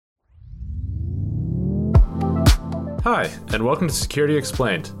Hi, and welcome to Security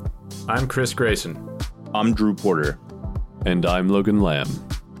Explained. I'm Chris Grayson. I'm Drew Porter. And I'm Logan Lamb.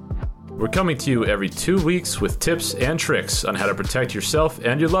 We're coming to you every 2 weeks with tips and tricks on how to protect yourself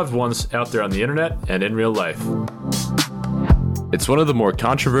and your loved ones out there on the internet and in real life. It's one of the more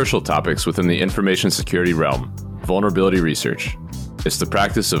controversial topics within the information security realm, vulnerability research. It's the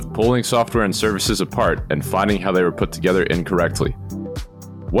practice of pulling software and services apart and finding how they were put together incorrectly.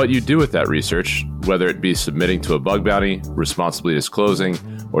 What you do with that research, whether it be submitting to a bug bounty, responsibly disclosing,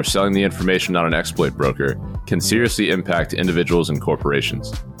 or selling the information on an exploit broker, can seriously impact individuals and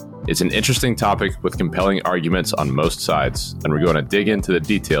corporations. It's an interesting topic with compelling arguments on most sides, and we're going to dig into the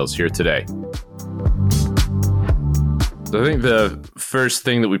details here today. So I think the first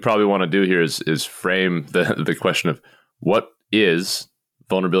thing that we probably want to do here is frame the question of what is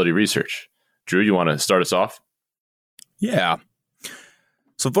vulnerability research? Drew, you want to start us off? Yeah.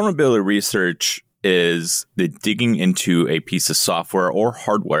 So vulnerability research is the digging into a piece of software or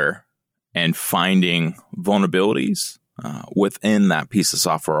hardware and finding vulnerabilities within that piece of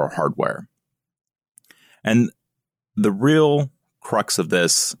software or hardware. And the real crux of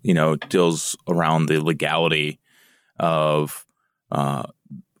this, deals around the legality of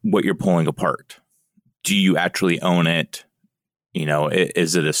what you're pulling apart. Do you actually own it?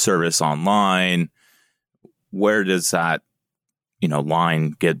 Is it a service online? Where does that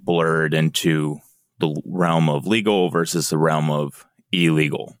line get blurred into the realm of legal versus the realm of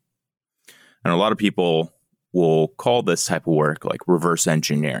illegal? And a lot of people will call this type of work like reverse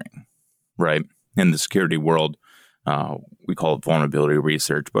engineering, right? In the security world, we call it vulnerability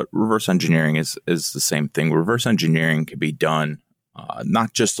research, but reverse engineering is the same thing. Reverse engineering can be done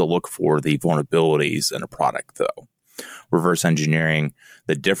not just to look for the vulnerabilities in a product, though. Reverse engineering,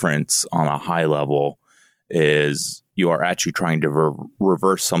 the difference on a high level is you are actually trying to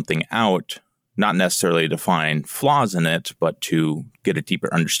reverse something out, not necessarily to find flaws in it, but to get a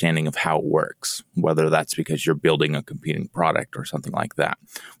deeper understanding of how it works, whether that's because you're building a competing product or something like that,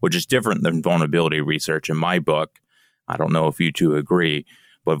 which is different than vulnerability research in my book. I don't know if you two agree,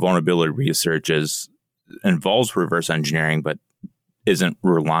 but vulnerability research involves reverse engineering, but isn't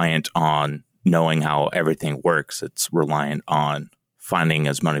reliant on knowing how everything works. It's reliant on finding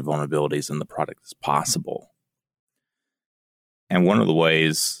as many vulnerabilities in the product as possible. And one of the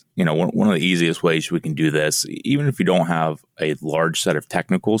ways, one of the easiest ways we can do this, even if you don't have a large set of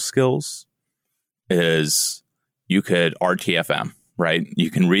technical skills, is you could RTFM, right?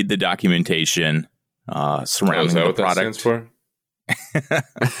 You can read the documentation surrounding the product. Is that what that stands for?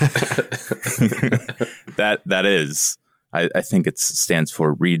 That is. I think it stands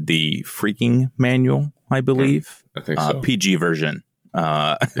for Read the Freaking Manual, I believe. I think so. PG version.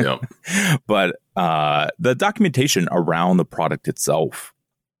 Yeah. But the documentation around the product itself,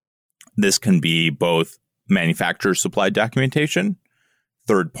 this can be both manufacturer supplied documentation,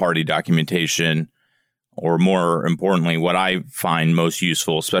 third-party documentation, or more importantly, what I find most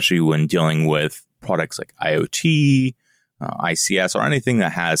useful, especially when dealing with products like IoT, ICS, or anything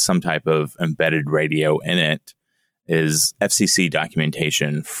that has some type of embedded radio in it, is FCC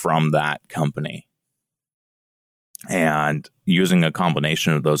documentation from that company. And using a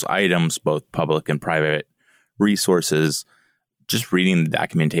combination of those items, both public and private resources, just reading the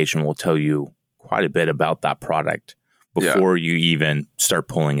documentation will tell you quite a bit about that product before you even start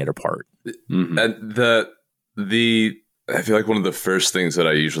pulling it apart. Mm-hmm. And I feel like one of the first things that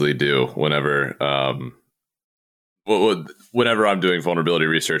I usually do whenever I'm doing vulnerability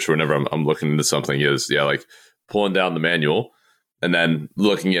research or whenever I'm looking into something is like pulling down the manual and then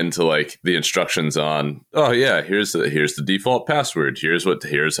looking into like the instructions on, here's the default password. Here's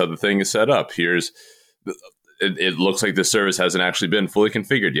how the thing is set up. It looks like the service hasn't actually been fully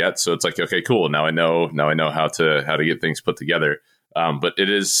configured yet. So it's like, okay, cool. Now I know how to get things put together. But I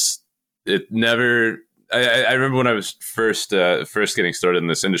remember when I was first getting started in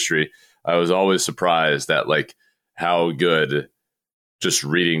this industry, I was always surprised at like how good just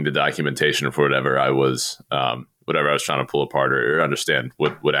reading the documentation for whatever I was trying to pull apart or understand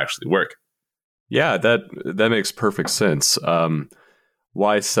would actually work. Yeah, that makes perfect sense.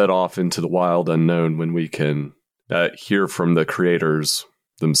 Why set off into the wild unknown when we can hear from the creators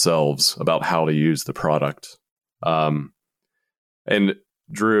themselves about how to use the product? And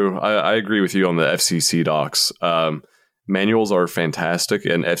Drew, I agree with you on the FCC docs. Manuals are fantastic,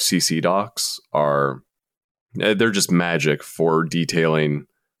 and FCC docs they're just magic for detailing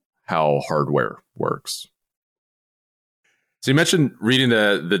how hardware works. So you mentioned reading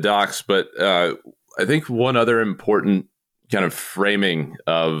the docs, but I think one other important kind of framing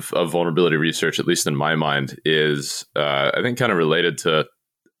of vulnerability research, at least in my mind, is I think kind of related to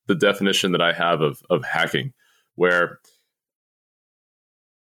the definition that I have of hacking, where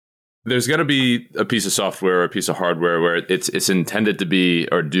there's going to be a piece of software or a piece of hardware where it's intended to be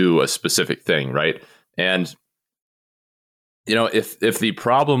or do a specific thing, right? And if the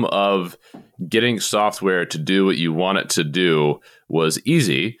problem of getting software to do what you want it to do was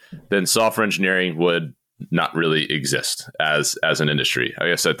easy, then software engineering would not really exist as an industry. I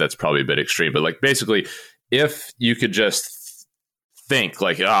guess that's probably a bit extreme, but like basically, if you could just think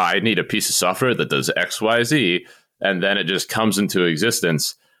like, I need a piece of software that does X, Y, Z, and then it just comes into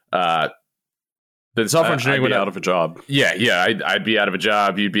existence, then software engineering would be out of a job. Yeah, I'd be out of a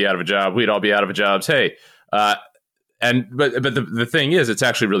job. You'd be out of a job. We'd all be out of jobs. Hey, but the thing is, it's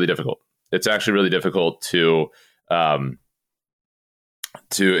actually really difficult. It's actually really difficult to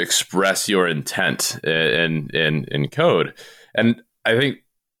express your intent in code. And I think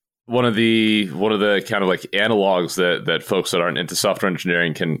one of the kind of like analogs that folks that aren't into software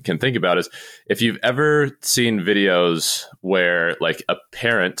engineering can think about is if you've ever seen videos where like a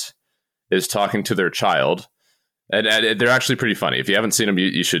parent is talking to their child, and they're actually pretty funny. If you haven't seen them,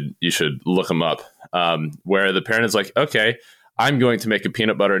 you should look them up. Where the parent is like, okay, I'm going to make a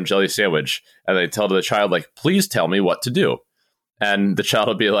peanut butter and jelly sandwich, and they tell the child like, please tell me what to do, and the child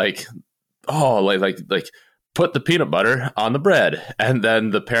will be like, oh, like put the peanut butter on the bread, and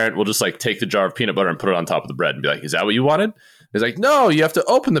then the parent will just like take the jar of peanut butter and put it on top of the bread and be like, is that what you wanted? He's like, no, you have to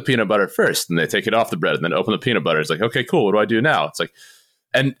open the peanut butter first, and they take it off the bread and then open the peanut butter. It's like, okay, cool. What do I do now? It's like,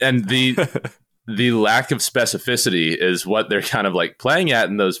 and the lack of specificity is what they're kind of like playing at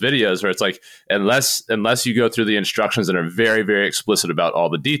in those videos, where it's like, unless you go through the instructions and are very, very explicit about all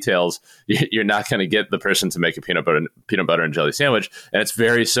the details, you're not going to get the person to make a peanut butter and jelly sandwich. And it's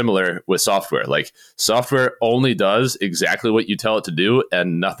very similar with software. Like software only does exactly what you tell it to do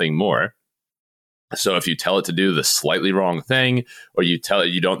and nothing more. So if you tell it to do the slightly wrong thing, or you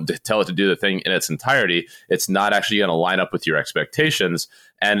don't tell it to do the thing in its entirety, it's not actually going to line up with your expectations.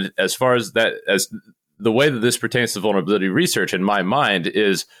 And as far as the way that this pertains to vulnerability research, in my mind,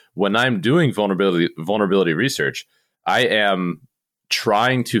 is when I'm doing vulnerability research, I am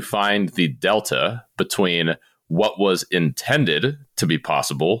trying to find the delta between what was intended to be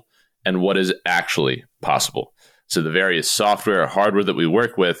possible and what is actually possible. So the various software or hardware that we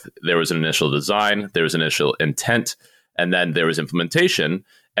work with, there was an initial design, there was initial intent, and then there was implementation.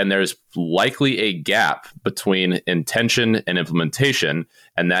 And there's likely a gap between intention and implementation.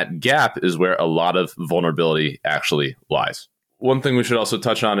 And that gap is where a lot of vulnerability actually lies. One thing we should also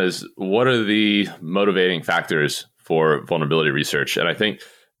touch on is what are the motivating factors for vulnerability research? And I think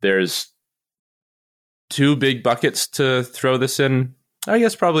there's two big buckets to throw this in. I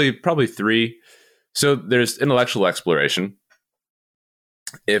guess probably three. So there's intellectual exploration.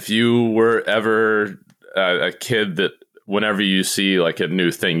 If you were ever a kid that whenever you see like a new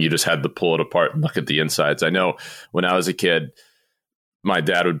thing, you just had to pull it apart and look at the insides. I know when I was a kid, my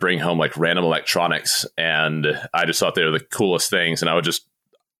dad would bring home like random electronics, and I just thought they were the coolest things. And I would just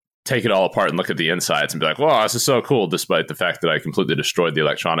take it all apart and look at the insides and be like, wow, this is so cool, despite the fact that I completely destroyed the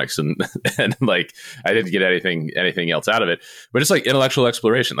electronics and like I didn't get anything else out of it. But it's like intellectual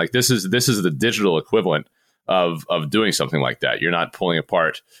exploration. Like this is the digital equivalent of doing something like that. You're not pulling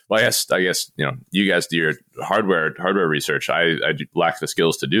apart. Well, I guess you guys do your hardware research. I lack the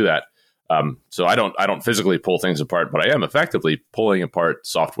skills to do that. So I don't physically pull things apart, but I am effectively pulling apart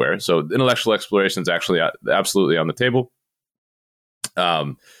software. So intellectual exploration is actually absolutely on the table.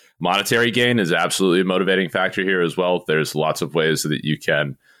 Monetary gain is absolutely a motivating factor here as well. There's lots of ways that you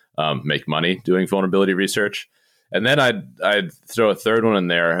can make money doing vulnerability research. And then I'd throw a third one in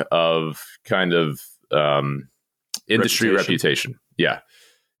there of kind of industry reputation. Yeah.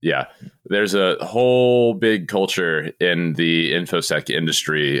 There's a whole big culture in the InfoSec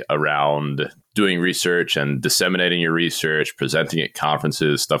industry around doing research and disseminating your research, presenting at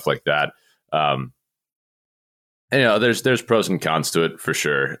conferences, stuff like that. And, there's pros and cons to it for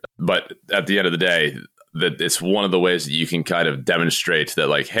sure. But at the end of the day, that it's one of the ways that you can kind of demonstrate that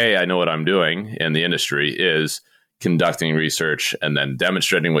like, hey, I know what I'm doing in the industry is conducting research and then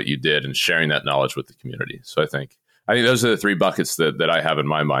demonstrating what you did and sharing that knowledge with the community. So I think those are the three buckets that I have in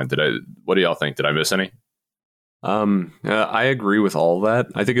my mind. What do y'all think? Did I miss any? I agree with all that.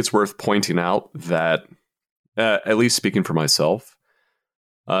 I think it's worth pointing out that, at least speaking for myself,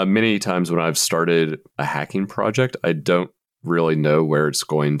 many times when I've started a hacking project, I don't really know where it's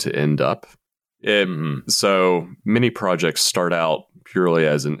going to end up. So many projects start out purely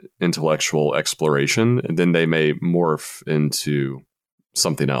as an intellectual exploration, and then they may morph into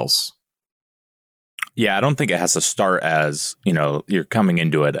something else. Yeah, I don't think it has to start as, you're coming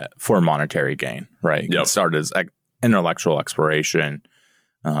into it for monetary gain, right? Yep. It started as intellectual exploration.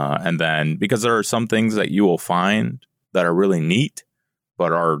 And then because there are some things that you will find that are really neat,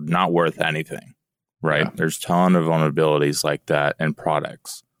 but are not worth anything, right? Yeah. There's a ton of vulnerabilities like that in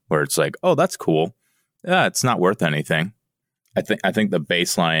products where it's like, oh, that's cool. Yeah, it's not worth anything. I think the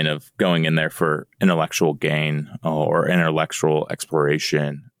baseline of going in there for intellectual gain or intellectual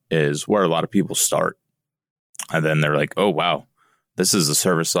exploration is where a lot of people start. And then they're like, oh, wow, this is a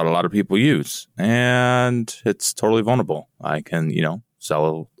service that a lot of people use. And it's totally vulnerable. I can,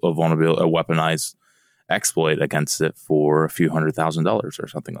 sell a vulnerability, a weaponized exploit against it for a few $100,000 or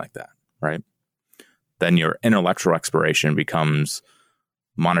something like that, right? Then your intellectual exploration becomes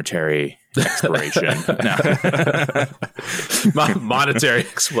monetary exploration. Monetary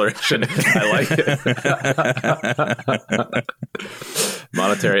exploration. I like it.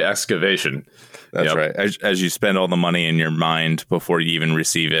 Monetary excavation. That's right. As you spend all the money in your mind before you even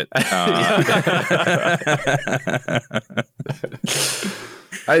receive it.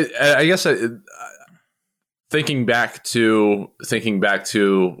 I guess thinking back to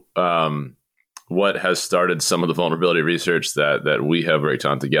what has started some of the vulnerability research that we have worked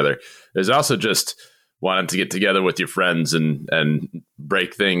on together is also just wanting to get together with your friends and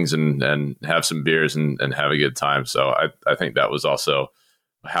break things and have some beers and have a good time. So I think that was also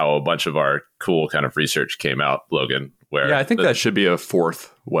how a bunch of our cool kind of research came out, Logan. Where I think that should be a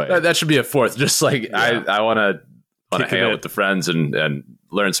fourth way. That should be a fourth. Just like I want to hang out with the friends and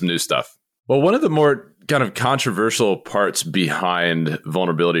learn some new stuff. Well, one of the more kind of controversial parts behind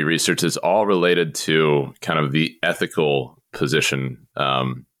vulnerability research is all related to kind of the ethical position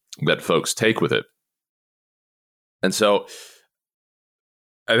that folks take with it. And so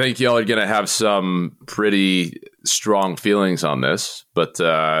I think y'all are going to have some pretty strong feelings on this. But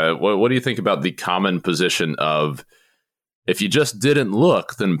what do you think about the common position of if you just didn't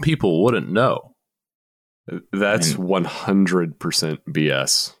look, then people wouldn't know? That's 100%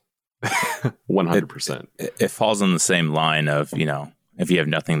 BS. 100%. It falls on the same line of, if you have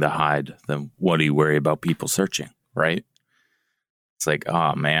nothing to hide, then what do you worry about people searching, right? It's like,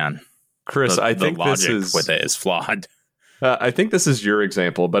 oh man, Chris, I think the logic this is with it is flawed. I think this is your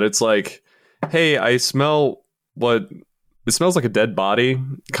example, but it's like, hey, it smells like a dead body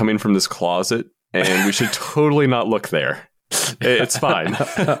coming from this closet, and we should totally not look there. It's fine.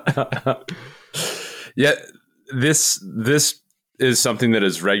 Yeah, this is something that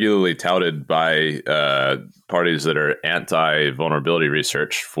is regularly touted by parties that are anti-vulnerability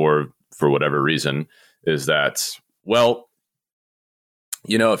research for whatever reason, is that, well,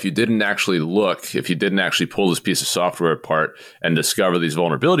 if you didn't actually look, if you didn't actually pull this piece of software apart and discover these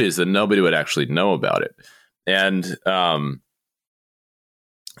vulnerabilities, then nobody would actually know about it. And,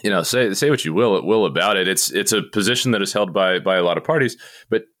 say what you will about it. It's a position that is held by a lot of parties.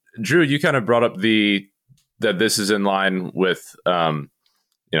 But Drew, you kind of brought up that this is in line with, well,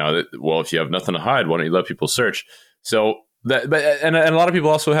 if you have nothing to hide, why don't you let people search? So and a lot of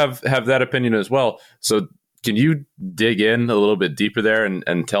people also have that opinion as well. So can you dig in a little bit deeper there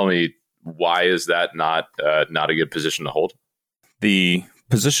and tell me why is that not a good position to hold? The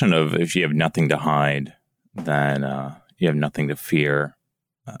position of if you have nothing to hide, then you have nothing to fear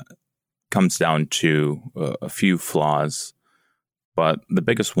comes down to a few flaws. But the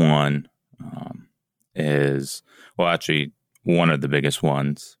biggest one is, well, actually, one of the biggest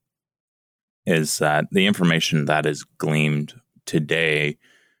ones is that the information that is gleaned today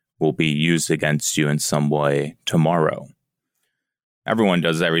will be used against you in some way tomorrow. Everyone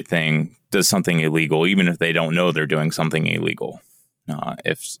does something illegal, even if they don't know they're doing something illegal.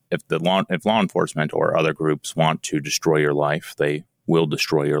 If law enforcement or other groups want to destroy your life, they will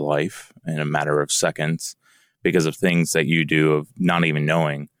destroy your life in a matter of seconds because of things that you do of not even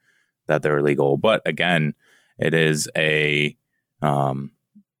knowing that they're illegal. But again, it is a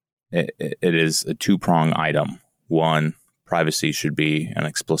two-prong item. One, privacy should be an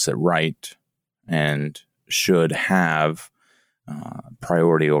explicit right and should have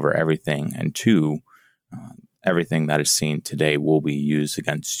priority over everything. And two, everything that is seen today will be used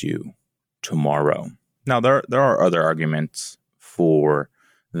against you tomorrow. Now, there are other arguments for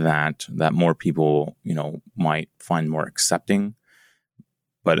that more people, might find more accepting.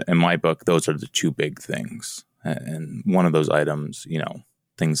 But in my book, those are the two big things. And one of those items,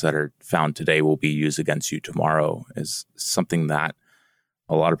 things that are found today will be used against you tomorrow is something that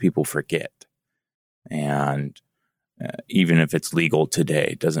a lot of people forget. And even if it's legal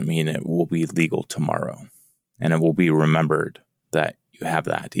today, doesn't mean it will be legal tomorrow. And it will be remembered that you have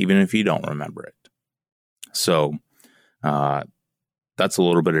that, even if you don't remember it. So that's a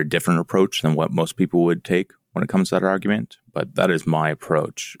little bit of a different approach than what most people would take when it comes to that argument. But that is my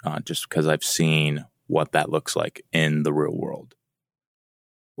approach, just because I've seen what that looks like in the real world.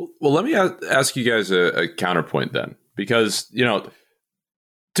 Well, let me ask you guys a counterpoint then, because,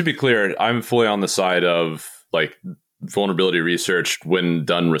 to be clear, I'm fully on the side of like vulnerability research, when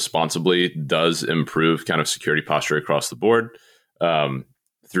done responsibly, does improve kind of security posture across the board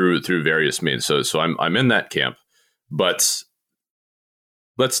through various means. So I'm in that camp. But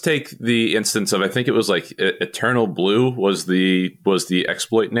let's take the instance of, I think it was like Eternal Blue was the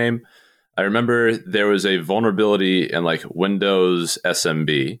exploit name. I remember there was a vulnerability in like Windows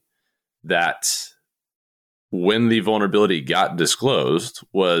SMB that, when the vulnerability got disclosed,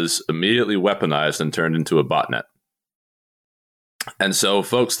 was immediately weaponized and turned into a botnet. And so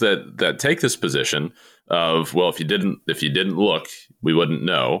folks that take this position of, well, if you didn't look, we wouldn't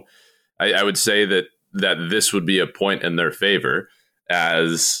know, I would say that this would be a point in their favor,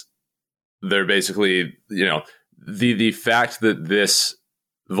 as they're basically, the fact that this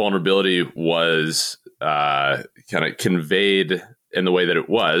vulnerability was kind of conveyed in the way that it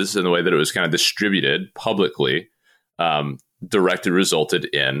was, kind of distributed publicly, directly resulted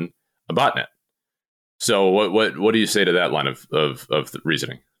in a botnet. So what do you say to that line of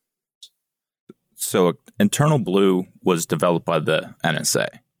reasoning? So Eternal Blue was developed by the NSA,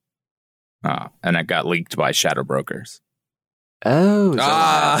 and it got leaked by shadow brokers. Oh,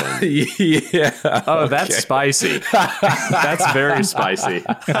 yeah. Oh, okay. That's spicy. That's very spicy.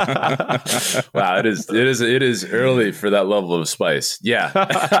 Wow, it is early for that level of spice. Yeah.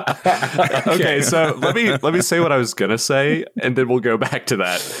 Okay, so let me say what I was gonna say, and then we'll go back to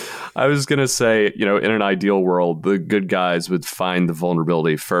that. I was gonna say, in an ideal world, the good guys would find the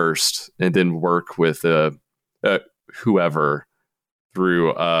vulnerability first, and then work with whoever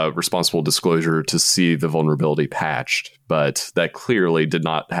through responsible disclosure to see the vulnerability patched. But that clearly did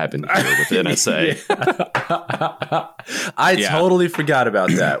not happen here with NSA. I totally forgot about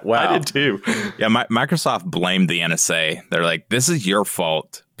that. Wow. I did too. Yeah, Microsoft blamed the NSA. They're like, this is your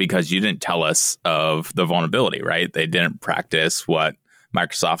fault because you didn't tell us of the vulnerability, right? They didn't practice what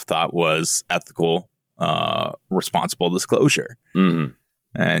Microsoft thought was ethical, responsible disclosure. Mm-hmm.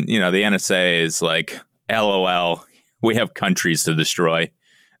 And, the NSA is like, LOL, we have countries to destroy.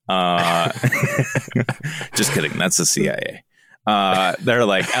 Just kidding. That's the CIA. They're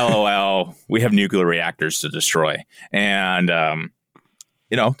like, LOL, we have nuclear reactors to destroy. And,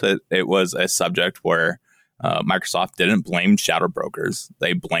 it was a subject where Microsoft didn't blame shadow brokers.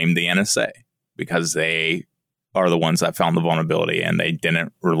 They blamed the NSA because they are the ones that found the vulnerability, and they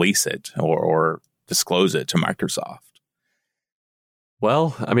didn't release it or disclose it to Microsoft.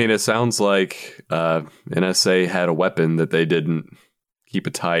 Well, I mean, it sounds like NSA had a weapon that they didn't keep a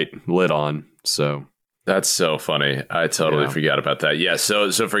tight lid on. So that's so funny. I totally forgot about that. Yeah.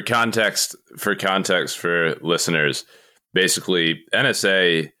 So for context for listeners, basically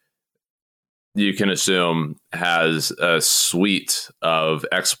NSA, you can assume, has a suite of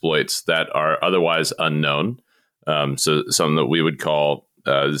exploits that are otherwise unknown. So something that we would call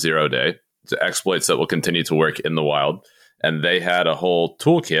 0-day, so exploits that will continue to work in the wild. And they had a whole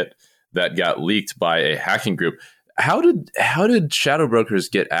toolkit that got leaked by a hacking group. How did shadow brokers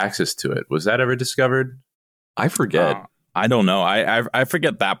get access to it? Was that ever discovered? I forget. I don't know. I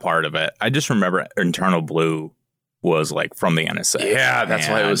forget that part of it. I just remember Eternal Blue was like from the NSA. Yeah, that's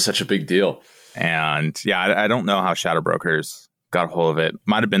why it was such a big deal. And I don't know how shadow brokers got a hold of it.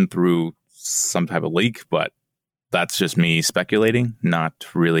 Might have been through some type of leak, but that's just me speculating, not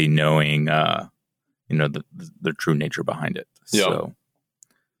really knowing the true nature behind it. Yeah. So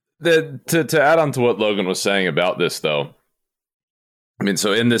to add on to what Logan was saying about this, though, I mean,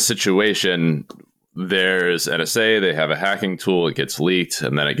 so in this situation, there's NSA, they have a hacking tool, it gets leaked,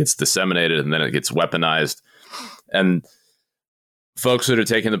 and then it gets disseminated, and then it gets weaponized. And folks that are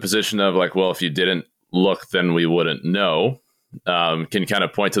taking the position of like, well, if you didn't look, then we wouldn't know, can kind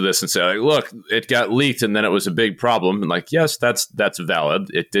of point to this and say, like, look, it got leaked and then it was a big problem. And like, yes, that's valid.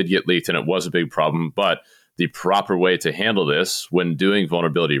 It did get leaked and it was a big problem. But the proper way to handle this when doing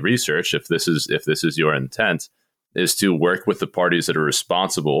vulnerability research, if this is your intent, is to work with the parties that are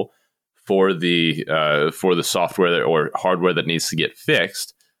responsible for the software or hardware that needs to get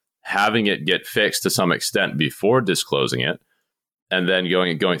fixed, having it get fixed to some extent before disclosing it, and then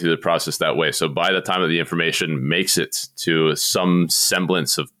going through the process that way. So by the time that the information makes it to some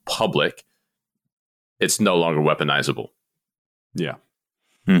semblance of public, it's no longer weaponizable. Yeah.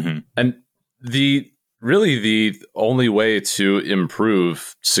 Mm-hmm. And the only way to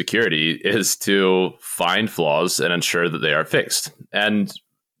improve security is to find flaws and ensure that they are fixed. And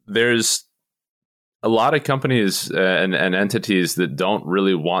there's a lot of companies and entities that don't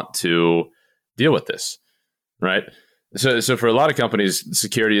really want to deal with this, right? So for a lot of companies,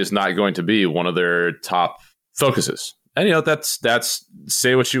 security is not going to be one of their top focuses. And that's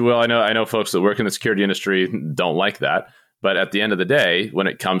say what you will. I know folks that work in the security industry don't like that, but at the end of the day, when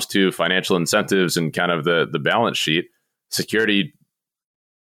it comes to financial incentives and kind of the balance sheet, security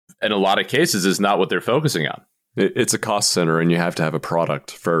in a lot of cases is not what they're focusing on. It's a cost center, and you have to have a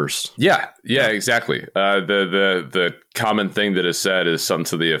product first. Yeah, exactly. The common thing that is said is something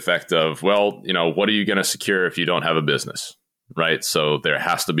to the effect of, well, what are you going to secure if you don't have a business, right? So there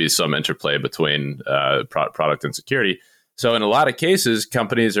has to be some interplay between product and security. So in a lot of cases,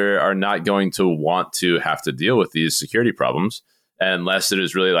 companies are not going to want to have to deal with these security problems unless it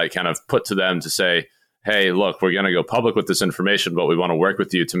is really like kind of put to them to say, hey, look, we're going to go public with this information, but we want to work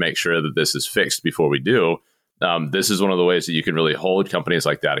with you to make sure that this is fixed before we do. This is one of the ways that you can really hold companies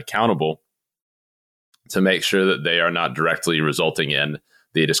like that accountable to make sure that they are not directly resulting in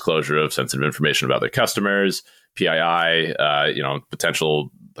the disclosure of sensitive information about their customers, PII,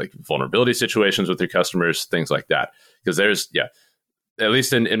 potential like vulnerability situations with their customers, things like that. Because there's, at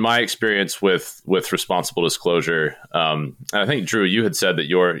least in my experience with responsible disclosure, and I think, Drew, you had said that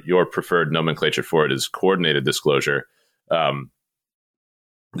your preferred nomenclature for it is coordinated disclosure. I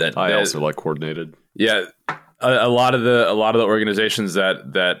also like coordinated. Yeah. A lot of the organizations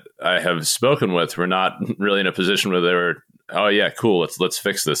that I have spoken with were not really in a position where they were, oh yeah, cool, let's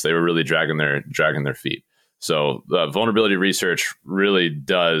fix this. They were really dragging their feet. So vulnerability research really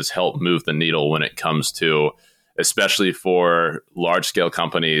does help move the needle when it comes to, especially for large scale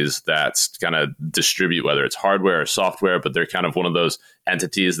companies that kind of distribute, whether it's hardware or software, but they're kind of one of those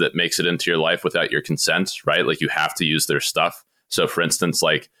entities that makes it into your life without your consent, right? Like you have to use their stuff. So for instance,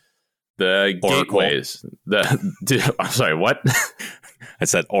 like the Oracle. gateways, I'm sorry, what? I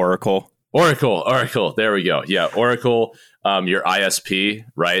said Oracle. Oracle. There we go. Yeah. Oracle, your ISP,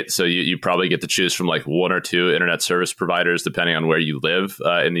 right? So you probably get to choose from like one or two internet service providers, depending on where you live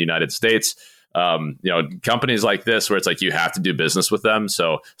in the United States. Companies like this, where it's like you have to do business with them.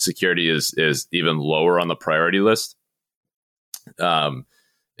 So security is even lower on the priority list.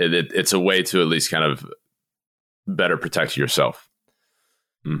 It's a way to at least kind of better protect yourself.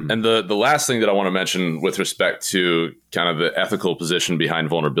 Mm-hmm. And the last thing that I want to mention with respect to kind of the ethical position behind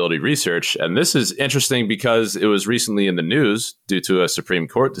vulnerability research, and this is interesting because it was recently in the news due to a Supreme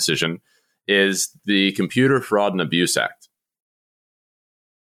Court decision, is the Computer Fraud and Abuse Act.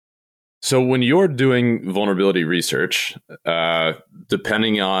 So when you're doing vulnerability research,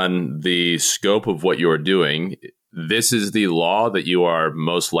 depending on the scope of what you're doing, this is the law that you are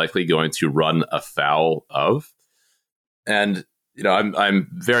most likely going to run afoul of. And I'm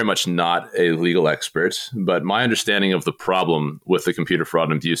very much not a legal expert, but my understanding of the problem with the Computer Fraud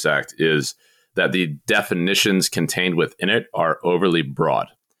and Abuse Act is that the definitions contained within it are overly broad.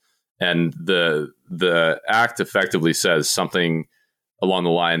 And the act effectively says something along the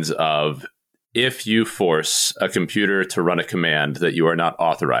lines of, if you force a computer to run a command that you are not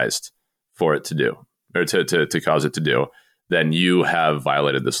authorized for it to do, or to cause it to do, then you have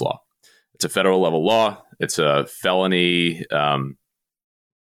violated this law. It's a federal level law. It's a felony.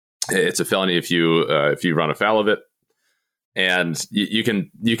 It's a felony if you run afoul of it, and you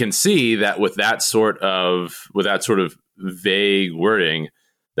can see that with that sort of vague wording,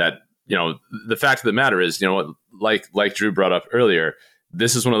 that the fact of the matter is, like Drew brought up earlier,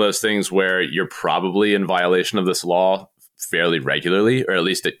 this is one of those things where you're probably in violation of this law fairly regularly, or at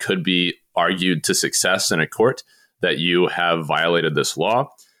least it could be argued to success in a court that you have violated this law.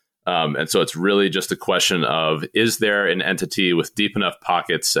 And so it's really just a question of, is there an entity with deep enough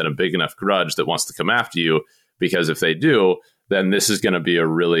pockets and a big enough grudge that wants to come after you? Because if they do, then this is going to be a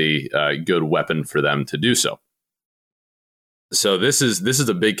really good weapon for them to do so. So this is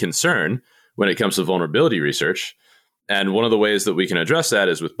a big concern when it comes to vulnerability research. And one of the ways that we can address that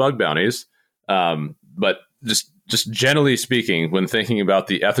is with bug bounties. But just generally speaking, when thinking about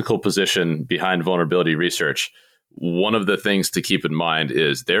the ethical position behind vulnerability research, one of the things to keep in mind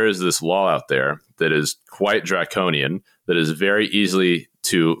is there is this law out there that is quite draconian, that is very easily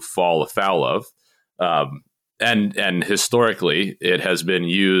to fall afoul of. And historically, it has been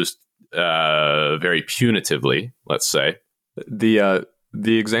used very punitively, let's say.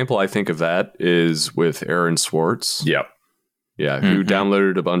 The example I think of that is with Aaron Swartz. Yep. Yeah, who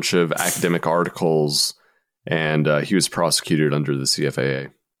downloaded a bunch of academic articles, and he was prosecuted under the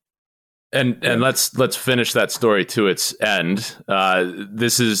CFAA. And let's finish that story to its end.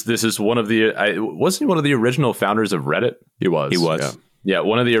 This is one of the wasn't he one of the original founders of Reddit? He was. Yeah,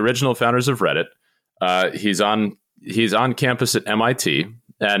 one of the original founders of Reddit. He's on campus at MIT,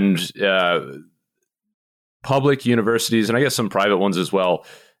 and public universities, and I guess some private ones as well,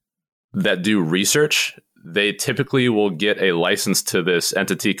 that do research, they typically will get a license to this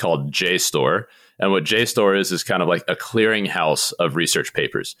entity called JSTOR. And what JSTOR is kind of like a clearinghouse of research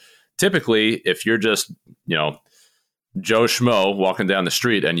papers. Typically, if you're just, Joe Schmo walking down the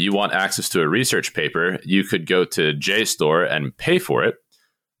street and you want access to a research paper, you could go to JSTOR and pay for it.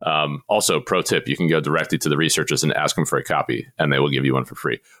 Also, pro tip, you can go directly to the researchers and ask them for a copy, and they will give you one for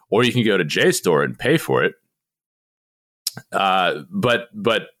free. Or you can go to JSTOR and pay for it. But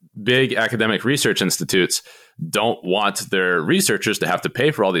big academic research institutes don't want their researchers to have to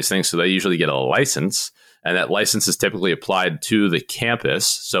pay for all these things, so they usually get a license, and that license is typically applied to the campus.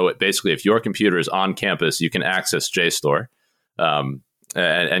 So basically, if your computer is on campus, you can access JSTOR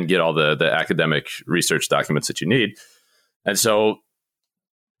and get all the academic research documents that you need. And so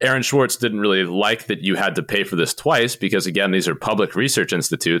Aaron Swartz didn't really like that you had to pay for this twice because, again, these are public research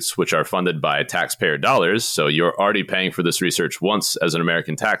institutes, which are funded by taxpayer dollars. So you're already paying for this research once as an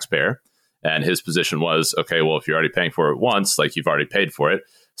American taxpayer. And his position was, okay, well, if you're already paying for it once, like you've already paid for it.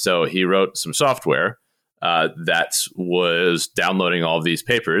 So he wrote some software that was downloading all of these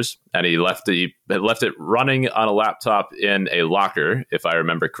papers, and he left it running on a laptop in a locker, if I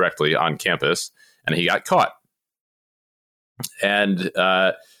remember correctly, on campus, and he got caught. And,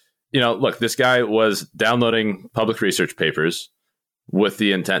 look, this guy was downloading public research papers with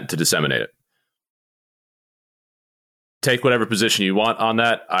the intent to disseminate it. Take whatever position you want on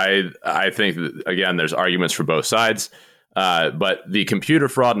that. I think, again, there's arguments for both sides. But the Computer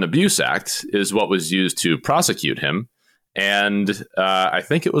Fraud and Abuse Act is what was used to prosecute him. And I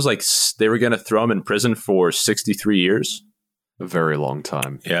think it was like they were going to throw him in prison for 63 years. A very long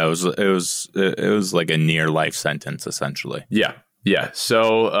time. Yeah, it was like a near life sentence, essentially. Yeah.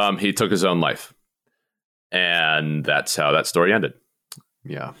 So he took his own life. And that's how that story ended.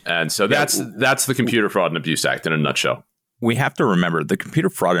 Yeah. And so that's the Computer Fraud and Abuse Act in a nutshell. We have to remember the Computer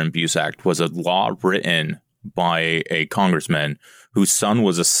Fraud and Abuse Act was a law written by a congressman whose son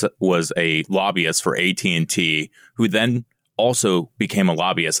was a lobbyist for AT&T, who then also became a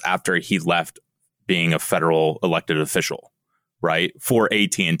lobbyist after he left being a federal elected official, right, for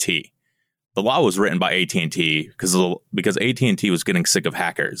AT&T. The law was written by AT&T because AT&T was getting sick of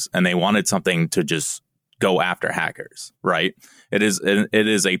hackers, and they wanted something to just go after hackers, right? It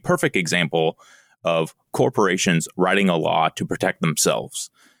is a perfect example of corporations writing a law to protect themselves.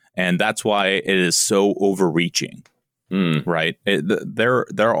 And that's why it is so overreaching, right? There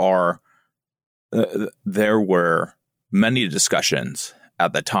were many discussions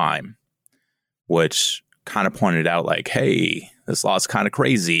at the time which kind of pointed out like, hey, this law is kind of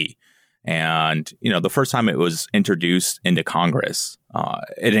crazy. And, the first time it was introduced into Congress,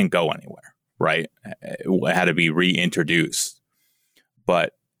 it didn't go anywhere, right? It had to be reintroduced.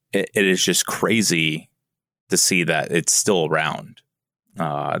 But it is just crazy to see that it's still around.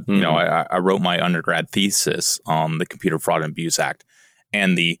 I wrote my undergrad thesis on the Computer Fraud and Abuse Act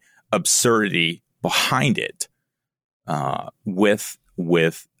and the absurdity behind it, with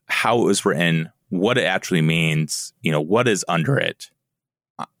how it was written, what it actually means, what is under it.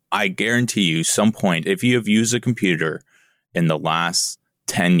 I guarantee you some point, if you have used a computer in the last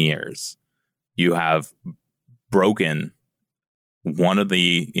 10 years, you have broken one of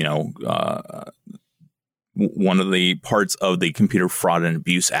the parts of the Computer Fraud and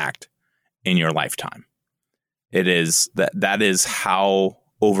Abuse Act in your lifetime. It is that is how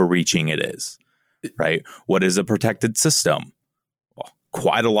overreaching it is, right? What is a protected system? Well,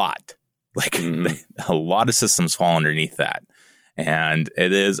 quite a lot. A lot of systems fall underneath that. And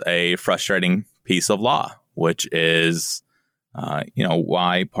it is a frustrating piece of law, which is,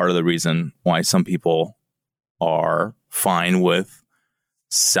 why part of the reason why some people are fine with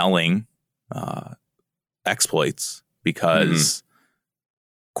selling exploits, because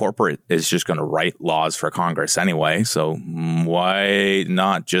corporate is just going to write laws for Congress anyway. So why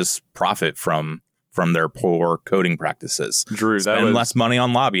not just profit from their poor coding practices? Drew, spend less money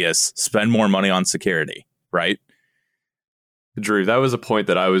on lobbyists, spend more money on security, right? Drew, that was a point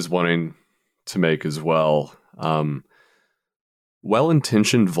that I was wanting to make as well.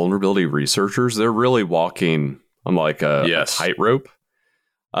 Well-intentioned vulnerability researchers, they're really walking on like a tightrope.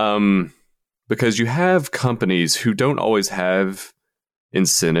 Because you have companies who don't always have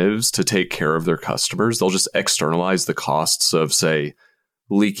incentives to take care of their customers. They'll just externalize the costs of, say,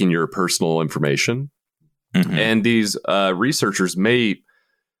 leaking your personal information. Mm-hmm. And these researchers may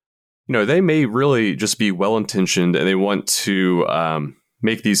really just be well-intentioned, and they want to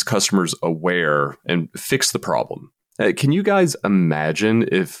make these customers aware and fix the problem. Can you guys imagine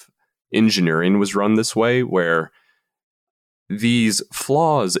if engineering was run this way, where these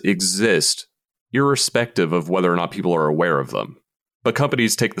flaws exist irrespective of whether or not people are aware of them? But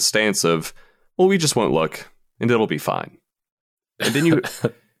companies take the stance of, well, we just won't look and it'll be fine. And then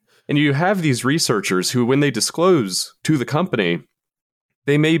And you have these researchers who, when they disclose to the company,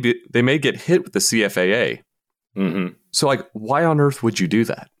 they may get hit with the CFAA. Mm-hmm. So, like, why on earth would you do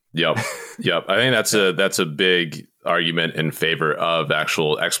that? Yep. I think that's a big argument in favor of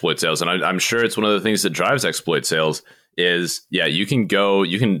actual exploit sales, and I'm sure it's one of the things that drives exploit sales. Is you can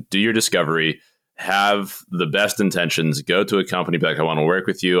do your discovery, have the best intentions, go to a company, be like, I want to work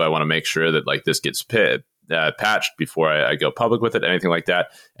with you, I want to make sure that like this gets patched before I go public with it, anything like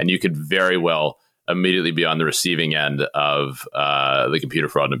that, and you could very well immediately be on the receiving end of the Computer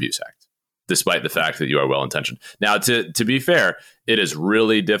Fraud and Abuse Act, despite the fact that you are well-intentioned. Now, to be fair, it is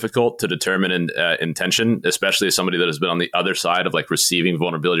really difficult to determine intention, especially as somebody that has been on the other side of like receiving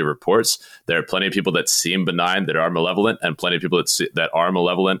vulnerability reports. There are plenty of people that seem benign that are malevolent, and plenty of people that are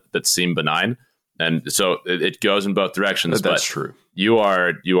malevolent that seem benign. And so it goes in both directions. That's true. You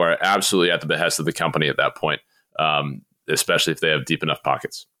are absolutely at the behest of the company at that point, especially if they have deep enough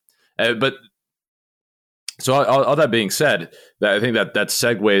pockets. So all that being said, I think that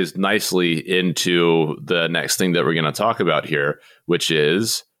segues nicely into the next thing that we're going to talk about here, which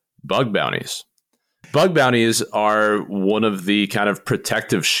is bug bounties. Bug bounties are one of the kind of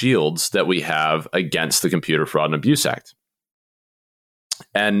protective shields that we have against the Computer Fraud and Abuse Act.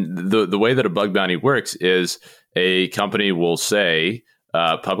 And the way that a bug bounty works is a company will say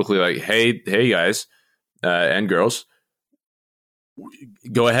publicly, like, hey guys and girls,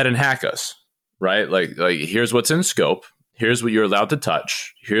 go ahead and hack us. Right? Like here's what's in scope. Here's what you're allowed to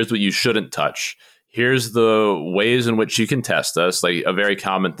touch. Here's what you shouldn't touch. Here's the ways in which you can test us. Like a very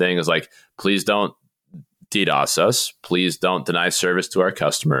common thing is like, please don't DDoS us. Please don't deny service to our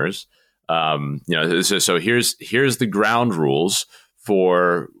customers. So here's the ground rules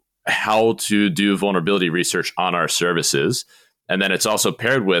for how to do vulnerability research on our services. And then it's also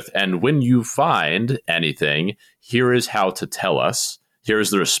paired with, and when you find anything, here is how to tell us.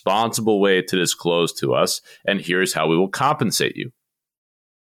 Here's the responsible way to disclose to us, and here's how we will compensate you.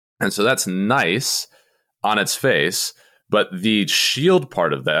 And so that's nice on its face, but the shield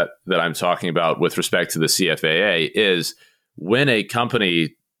part of that I'm talking about with respect to the CFAA is when a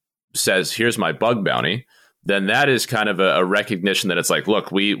company says, here's my bug bounty, then that is kind of a recognition that it's like,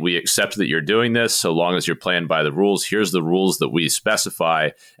 look, we accept that you're doing this so long as you're playing by the rules. Here's the rules that we specify.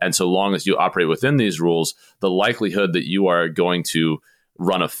 And so long as you operate within these rules, the likelihood that you are going to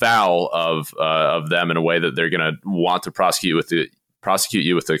run afoul of them in a way that they're going to want to prosecute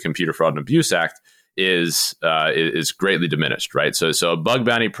you with the Computer Fraud and Abuse Act is greatly diminished, right? So a bug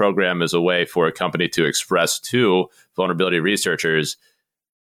bounty program is a way for a company to express to vulnerability researchers,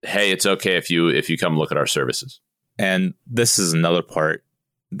 hey, it's okay if you come look at our services. And this is another part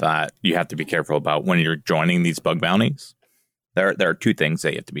that you have to be careful about when you're joining these bug bounties. There are two things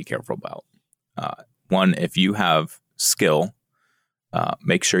that you have to be careful about. One, if you have skill,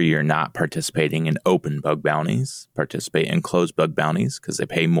 make sure you're not participating in open bug bounties. Participate in closed bug bounties because they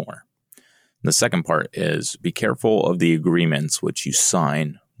pay more. The second part is be careful of the agreements which you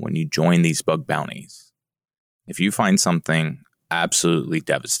sign when you join these bug bounties. If you find something absolutely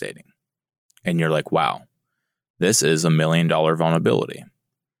devastating and you're like, wow, this is $1 million vulnerability,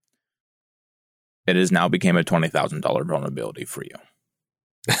 it has now become a $20,000 vulnerability for you.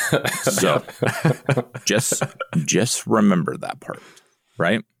 So just remember that part,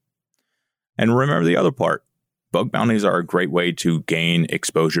 right? And remember the other part. Bug bounties are a great way to gain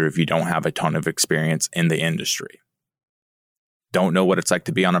exposure if you don't have a ton of experience in the industry. Don't know what it's like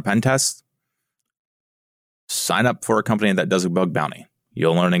to be on a pen test? Sign up for a company that does a bug bounty.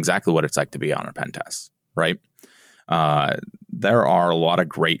 You'll learn exactly what it's like to be on a pen test, right? There are a lot of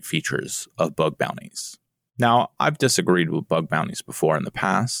great features of bug bounties. Now, I've disagreed with bug bounties before in the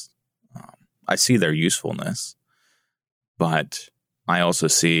past. I see their usefulness, but I also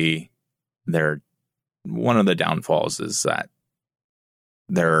see one of the downfalls is that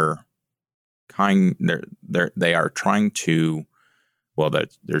they are trying to. Well,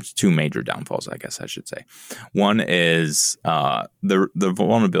 there's two major downfalls, I guess I should say. One is the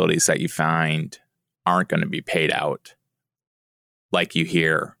vulnerabilities that you find aren't going to be paid out like you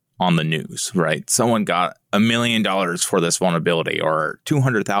hear on the news, right? Someone got $1 million for this vulnerability or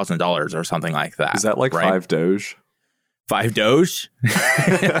 $200,000 or something like that. Is that like right? 5 Doge? 5 Doge?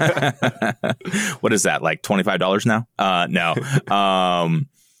 What is that, like $25 now? No.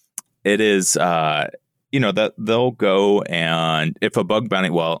 It is, that they'll go and if a bug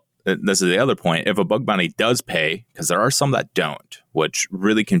bounty, well, this is the other point. If a bug bounty does pay, because there are some that don't, which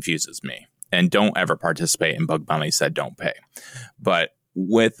really confuses me, and don't ever participate in bug bounties that don't pay. But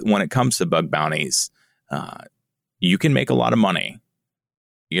when it comes to bug bounties, you can make a lot of money.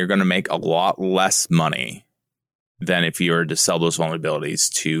 You're going to make a lot less money than if you were to sell those vulnerabilities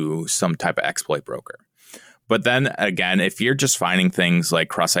to some type of exploit broker. But then again, if you're just finding things like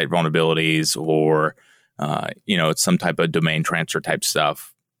cross-site vulnerabilities or it's some type of domain transfer type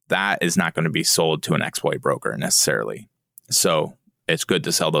stuff, that is not going to be sold to an exploit broker necessarily. So it's good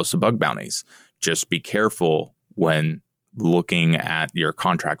to sell those to bug bounties. Just be careful when looking at your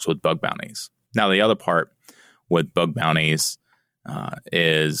contracts with bug bounties. Now, the other part with bug bounties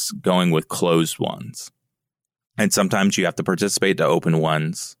is going with closed ones. And sometimes you have to participate to open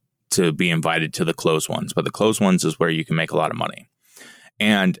ones to be invited to the closed ones. But the closed ones is where you can make a lot of money.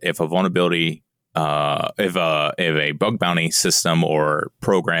 And if a vulnerability, if a bug bounty system or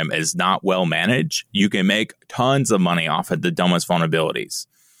program is not well managed, you can make tons of money off of the dumbest vulnerabilities.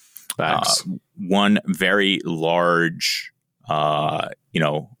 One very large,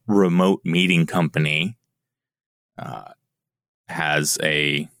 remote meeting company has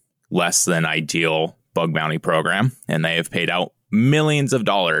a less than ideal bug bounty program, and they have paid out millions of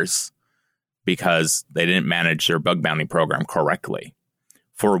dollars because they didn't manage their bug bounty program correctly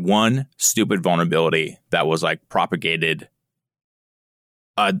for one stupid vulnerability that was like propagated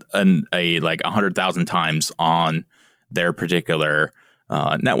like 100,000 times on their particular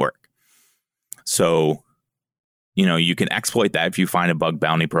network. So, you can exploit that if you find a bug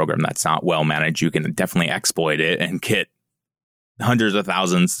bounty program that's not well managed. You can definitely exploit it and get hundreds of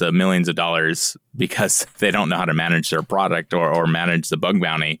thousands to millions of dollars because they don't know how to manage their product or manage the bug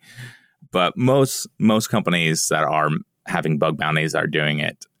bounty. But most companies that are having bug bounties are doing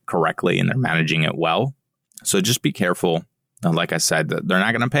it correctly and they're managing it well. So just be careful. Like I said, they're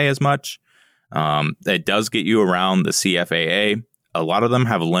not going to pay as much. It does get you around the CFAA. A lot of them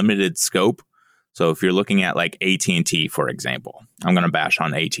have limited scope. So if you're looking at like AT&T, for example, I'm going to bash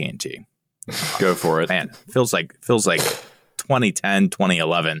on AT&T. Go for it. Man, feels like 2010,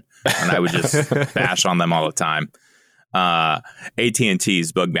 2011, and I would just bash on them all the time.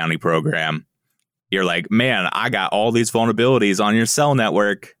 AT&T's bug bounty program, you're like, man, I got all these vulnerabilities on your cell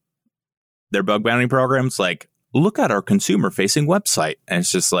network. Their bug bounty program's like, look at our consumer-facing website. And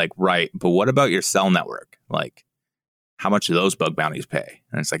it's just like, right, but what about your cell network? Like, how much do those bug bounties pay?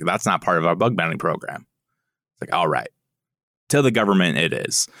 And it's like, that's not part of our bug bounty program. It's like, all right. To the government, it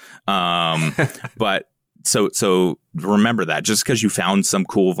is. But so remember that just because you found some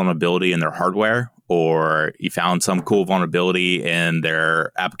cool vulnerability in their hardware or you found some cool vulnerability in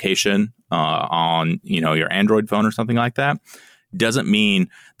their application on your Android phone or something like that, doesn't mean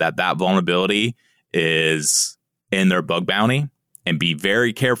that vulnerability is in their bug bounty. And be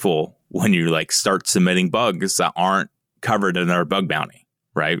very careful when you start submitting bugs that aren't covered in their bug bounty,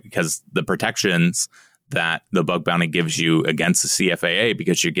 right? Because the protections that the bug bounty gives you against the CFAA,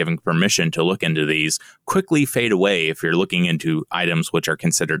 because you're giving permission to look into these, quickly fade away if you're looking into items which are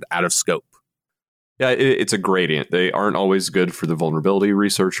considered out of scope. Yeah, it's a gradient. They aren't always good for the vulnerability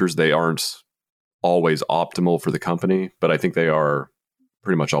researchers. They aren't always optimal for the company, but I think they are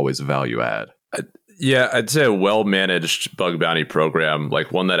pretty much always a value add. Yeah, I'd say a well-managed bug bounty program,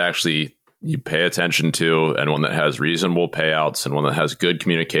 like one that actually you pay attention to and one that has reasonable payouts and one that has good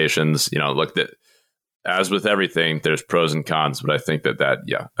communications. As with everything, there's pros and cons, but I think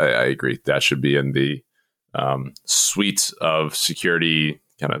I agree. That should be in the suite of security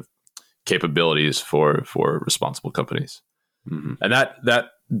kind of capabilities for responsible companies. Mm-hmm. And that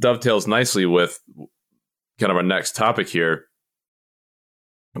dovetails nicely with kind of our next topic here,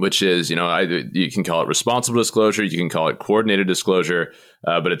 which is, you can call it responsible disclosure, you can call it coordinated disclosure,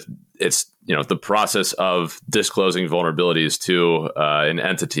 but it's the process of disclosing vulnerabilities to an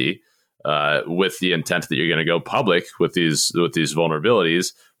entity with the intent that you're going to go public with these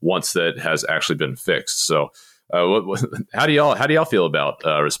vulnerabilities once that has actually been fixed. So, how do y'all feel about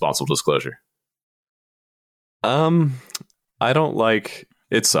responsible disclosure? I don't like.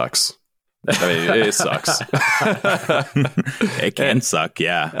 It sucks. I mean, it sucks. It can suck,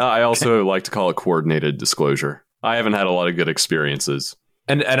 yeah. I also like to call it coordinated disclosure. I haven't had a lot of good experiences.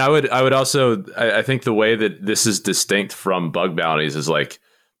 And I would also, I think the way that this is distinct from bug bounties is like,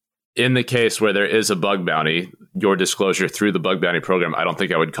 in the case where there is a bug bounty, your disclosure through the bug bounty program, I don't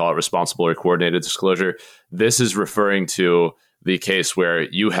think I would call it responsible or coordinated disclosure. This is referring to the case where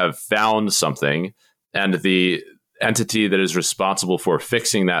you have found something and the entity that is responsible for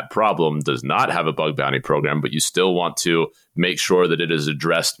fixing that problem does not have a bug bounty program, but you still want to make sure that it is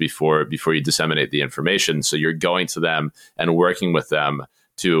addressed before you disseminate the information. So you're going to them and working with them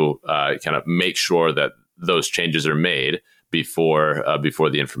to kind of make sure that those changes are made before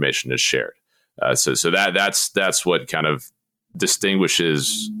the information is shared. So that's what kind of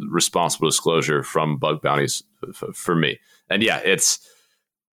distinguishes responsible disclosure from bug bounties for me. And yeah,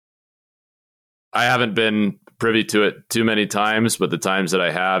 I haven't been privy to it too many times, but the times that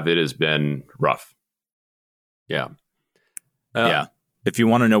I have, it has been rough. Yeah. Yeah. If you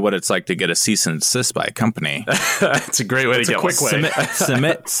want to know what it's like to get a cease and desist by a company, it's a great way to get quick one. way.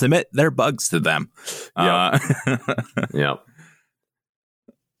 Submit their bugs to them. Yeah. Yeah.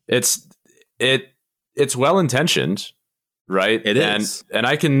 It's well intentioned, right? It is. And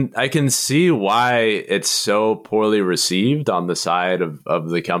I can see why it's so poorly received on the side of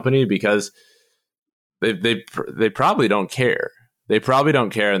the company, because they probably don't care. They probably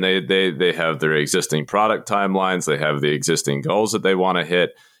don't care, and they have their existing product timelines. They have the existing goals that they want to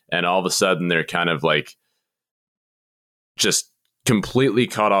hit, and all of a sudden they're kind of like just completely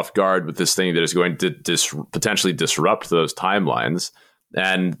caught off guard with this thing that is going to potentially disrupt those timelines,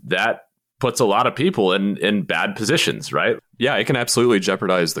 and that puts a lot of people in bad positions, right? Yeah, it can absolutely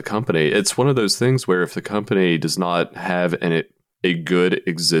jeopardize the company. It's one of those things where if the company does not have a good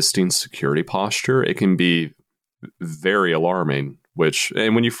existing security posture, it can be very alarming.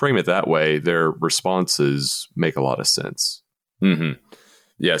 And when you frame it that way, their responses make a lot of sense. Mm-hmm.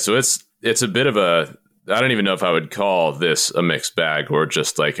 Yeah, so it's a bit of a, I don't even know if I would call this a mixed bag or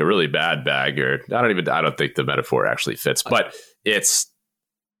just like a really bad bag, or I don't think the metaphor actually fits, but it's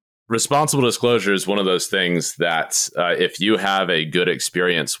responsible disclosure is one of those things that if you have a good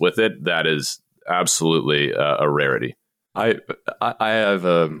experience with it, that is absolutely a rarity. I have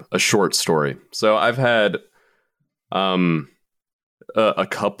a short story. So I've had a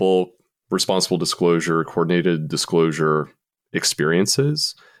couple responsible disclosure, coordinated disclosure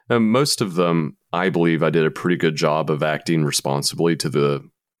experiences. And most of them, I believe I did a pretty good job of acting responsibly to the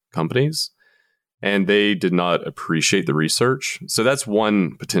companies, and they did not appreciate the research. So that's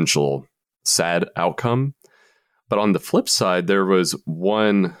one potential sad outcome. But on the flip side, there was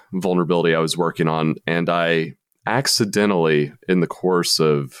one vulnerability I was working on, and I accidentally, in the course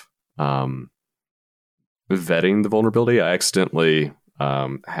of vetting the vulnerability, I accidentally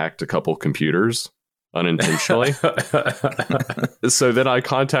hacked a couple computers unintentionally. So then I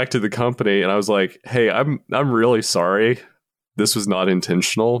contacted the company and I was like, "Hey, I'm really sorry. This was not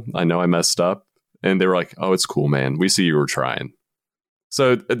intentional. I know I messed up." And they were like, "Oh, it's cool, man. We see you were trying."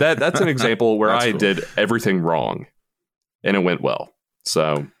 So that's an example where I did everything wrong and it went well.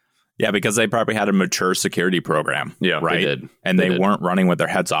 So yeah, because they probably had a mature security program. Yeah, right. They did. And they weren't running with their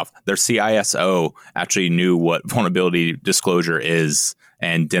heads off. Their CISO actually knew what vulnerability disclosure is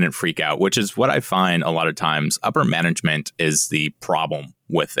and didn't freak out, which is what I find a lot of times upper management is the problem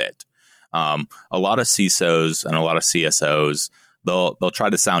with it. A lot of CISOs and a lot of CSOs, they'll try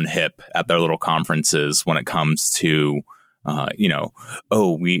to sound hip at their little conferences when it comes to,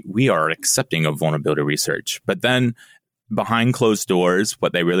 we are accepting of vulnerability research. But then behind closed doors,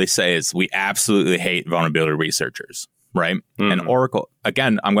 what they really say is we absolutely hate vulnerability researchers, right? Mm-hmm. And Oracle,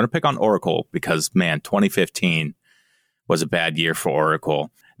 again, I'm going to pick on Oracle because, man, 2015 was a bad year for Oracle.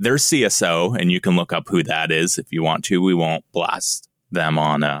 Their CSO, and you can look up who that is if you want to. We won't blast them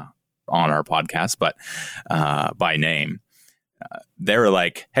on our podcast, but by name. They were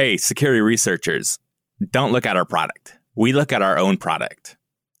like, "Hey, security researchers, don't look at our product. We look at our own product."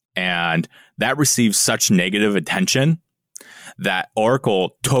 And that received such negative attention that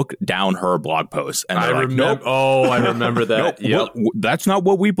Oracle took down her blog post. And they're nope. Oh, I remember that. Nope, that's not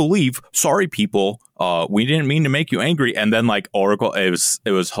what we believe. Sorry, people. We didn't mean to make you angry. And then like Oracle, it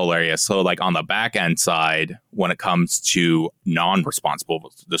was hilarious. So like on the back end side, when it comes to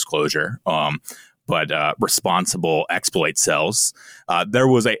non-responsible disclosure, but responsible exploit cells, there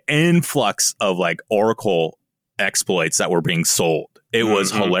was an influx of like Oracle exploits that were being sold. It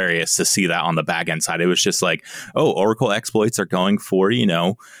was hilarious to see that on the back end side. It was just like, oh, Oracle exploits are going for,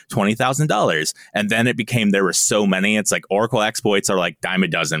 $20,000. And then it became, there were so many. It's like Oracle exploits are like dime a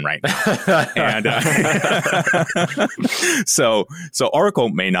dozen right now. And so Oracle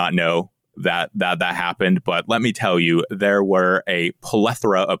may not know that happened. But let me tell you, there were a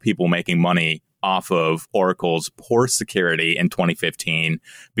plethora of people making money off of Oracle's poor security in 2015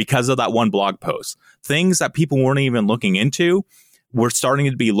 because of that one blog post. Things that people weren't even looking into were starting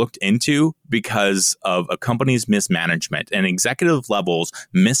to be looked into because of a company's mismanagement and executive levels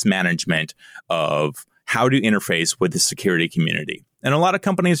mismanagement of how to interface with the security community. And a lot of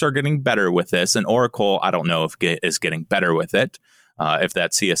companies are getting better with this. And Oracle, I don't know if is getting better with it. If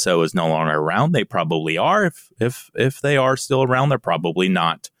that CSO is no longer around, they probably are. If they are still around, they're probably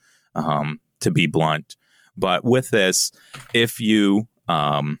not, to be blunt. But with this, if you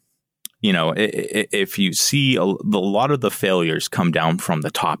if you see a lot of the failures come down from the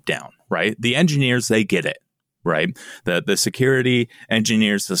top down, right? The engineers, they get it, right? The security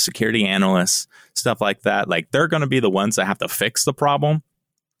engineers, the security analysts, stuff like that, like they're going to be the ones that have to fix the problem.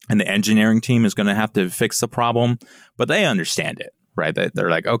 and the engineering team is going to have to fix the problem, but they understand it, right? They're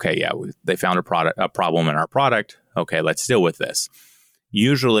like, okay, yeah, they found a problem in our product. Okay, let's deal with this.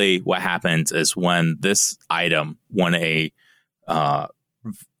 Usually what happens is when a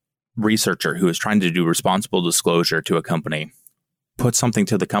researcher who is trying to do responsible disclosure to a company puts something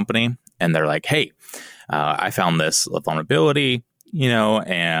to the company and they're like, hey, I found this vulnerability,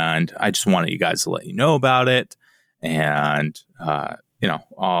 and I just wanted you guys to let you know about it. And,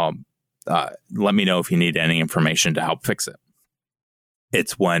 let me know if you need any information to help fix it.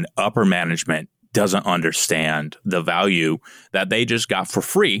 It's when upper management doesn't understand the value that they just got for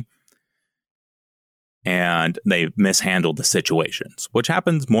free and they mishandled the situations, which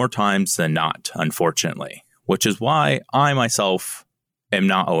happens more times than not, unfortunately, which is why I myself am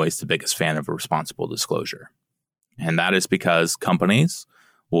not always the biggest fan of responsible disclosure. And that is because companies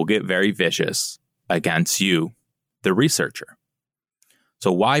will get very vicious against you, the researcher.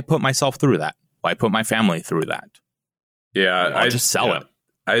 So why put myself through that? Why put my family through that? Yeah, I'll just sell it.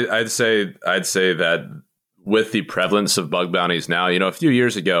 I'd say that with the prevalence of bug bounties now, a few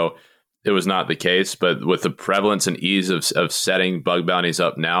years ago, it was not the case, but with the prevalence and ease of setting bug bounties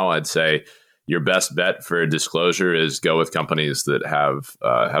up now, I'd say your best bet for disclosure is go with companies that have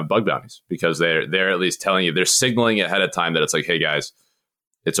bug bounties, because they're at least telling you, they're signaling ahead of time that it's like, hey guys,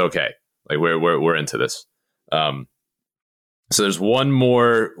 it's okay. Like we're into this. So there's one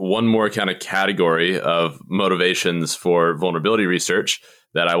more kind of category of motivations for vulnerability research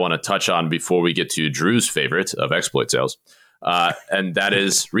that I want to touch on before we get to Drew's favorite of exploit sales. And that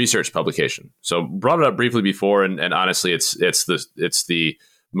is research publication. So brought it up briefly before, and honestly, it's the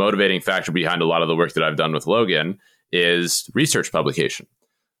motivating factor behind a lot of the work that I've done with Logan is research publication.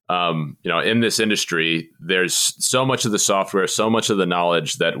 In this industry, there's so much of the software, so much of the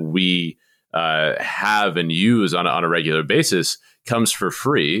knowledge that we have and use on a regular basis comes for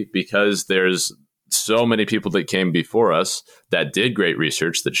free, because there's so many people that came before us that did great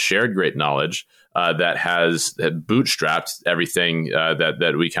research, that shared great knowledge, that bootstrapped everything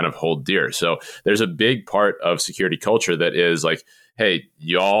that we kind of hold dear. So there's a big part of security culture that is like, hey,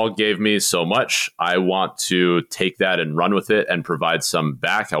 y'all gave me so much. I want to take that and run with it and provide some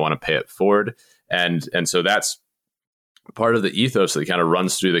back. I want to pay it forward. And so that's part of the ethos that kind of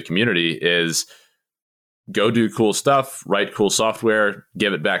runs through the community is go do cool stuff, write cool software,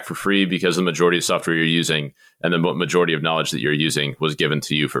 give it back for free, because the majority of software you're using and the majority of knowledge that you're using was given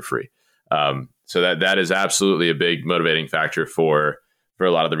to you for free. So that is absolutely a big motivating factor for a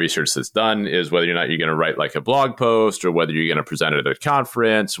lot of the research that's done, is whether or not you're going to write like a blog post, or whether you're going to present it at a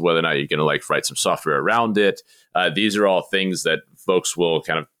conference, whether or not you're going to like write some software around it. These are all things that folks will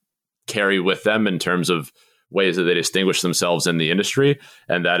kind of carry with them in terms of ways that they distinguish themselves in the industry.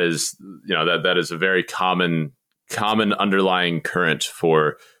 And that is, that is a very common underlying current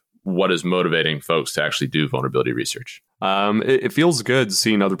for what is motivating folks to actually do vulnerability research. It feels good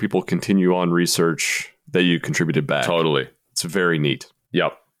seeing other people continue on research that you contributed back. Totally. It's very neat.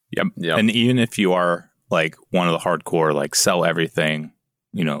 Yep. And even if you are like one of the hardcore, like sell everything,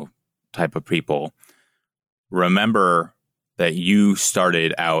 type of people, remember that you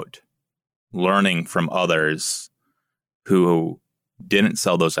started out learning from others who didn't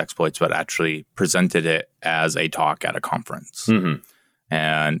sell those exploits, but actually presented it as a talk at a conference. Mm-hmm.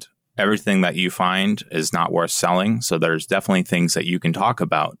 And everything that you find is not worth selling. So there's definitely things that you can talk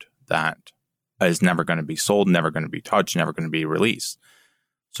about that is never going to be sold, never going to be touched, never going to be released.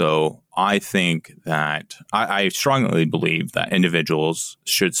 So I think that I strongly believe that individuals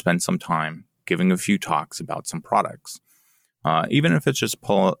should spend some time giving a few talks about some products. Even if it's just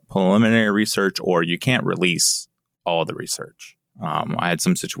preliminary research, or you can't release all the research. I had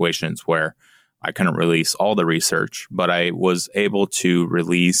some situations where I couldn't release all the research, but I was able to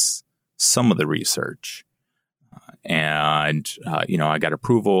release some of the research. I got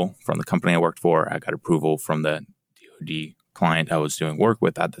approval from the company I worked for. I got approval from the DoD client I was doing work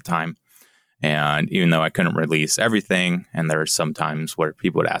with at the time. And even though I couldn't release everything, and there are some times where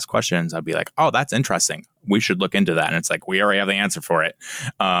people would ask questions, I'd be like, oh, that's interesting. We should look into that. And it's like, we already have the answer for it.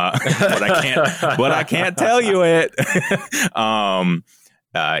 But I can't tell you it.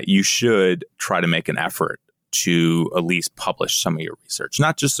 You should try to make an effort to at least publish some of your research,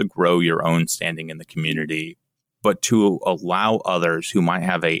 not just to grow your own standing in the community, but to allow others who might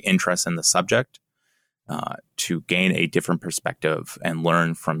have an interest in the subject to gain a different perspective and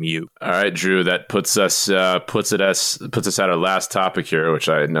learn from you. All right, Drew, that puts us at our last topic here, which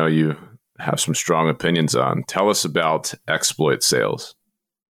I know you have some strong opinions on. Tell us about exploit sales.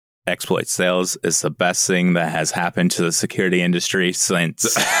 Exploit sales is the best thing that has happened to the security industry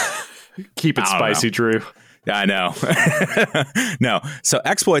since. Keep it spicy, Drew. I know. No. So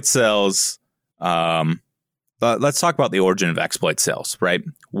exploit sales, let's talk about the origin of exploit sales, right?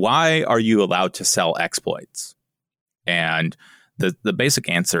 Why are you allowed to sell exploits? And the basic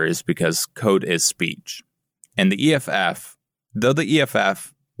answer is because code is speech. And the EFF, though the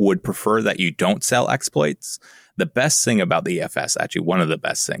EFF would prefer that you don't sell exploits, the best thing about the EFS, actually one of the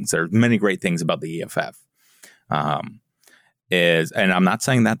best things, there are many great things about the EFF, is, and I'm not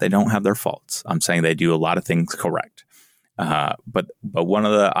saying that they don't have their faults. I'm saying they do a lot of things correct. But one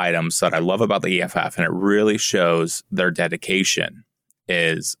of the items that I love about the EFF, and it really shows their dedication,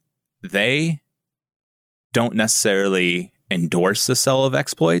 is they don't necessarily endorse the sale of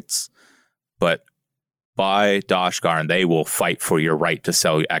exploits, but by Doshgarn, they will fight for your right to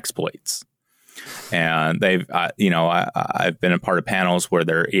sell exploits. And they've, I've been a part of panels where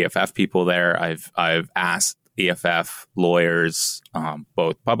there are EFF people there. I've asked EFF lawyers,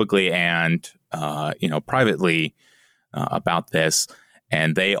 both publicly and privately, about this,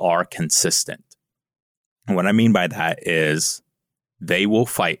 and they are consistent. And what I mean by that is they will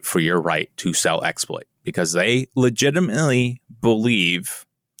fight for your right to sell exploit because they legitimately believe,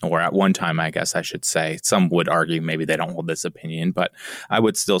 or at one time, I guess I should say, some would argue maybe they don't hold this opinion, but I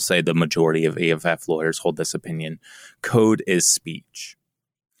would still say the majority of EFF lawyers hold this opinion. Code is speech.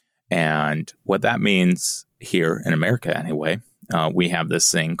 And what that means here in America, anyway, we have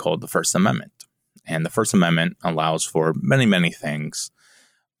this thing called the First Amendment. And the First Amendment allows for many, many things,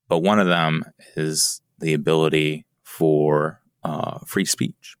 but one of them is the ability for free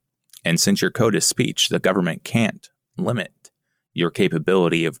speech. And since your code is speech, the government can't limit your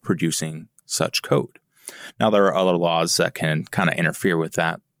capability of producing such code. Now, there are other laws that can kind of interfere with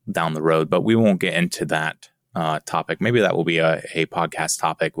that down the road, but we won't get into that topic. Maybe that will be a podcast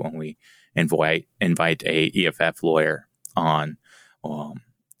topic when we invite a EFF lawyer on.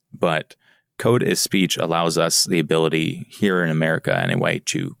 But code is speech allows us the ability here in America anyway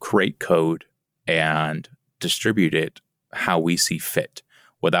to create code and distribute it how we see fit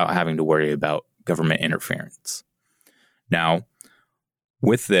without having to worry about government interference. Now,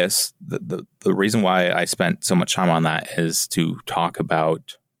 with this, the reason why I spent so much time on that is to talk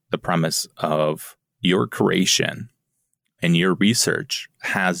about the premise of your creation and your research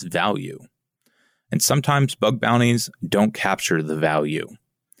has value. And sometimes bug bounties don't capture the value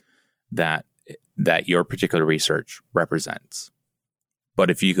that your particular research represents. But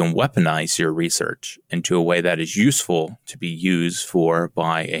if you can weaponize your research into a way that is useful to be used for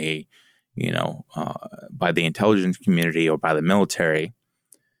by by the intelligence community or by the military,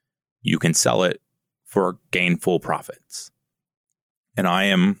 you can sell it for gainful profits. And I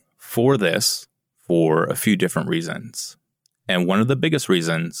am for this for a few different reasons. And one of the biggest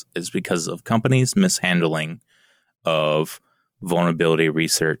reasons is because of companies' mishandling of vulnerability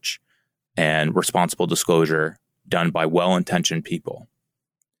research and responsible disclosure done by well-intentioned people.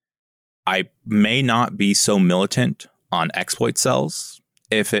 I may not be so militant on exploit cells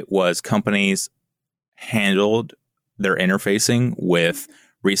if it was companies handled their interfacing with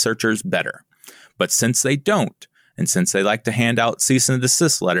researchers better. But since they don't, and since they like to hand out cease and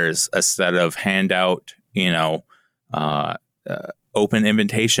desist letters instead of hand out, open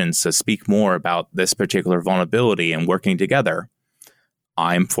invitations to speak more about this particular vulnerability and working together,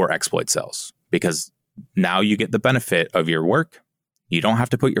 I'm for exploit cells because now you get the benefit of your work. You don't have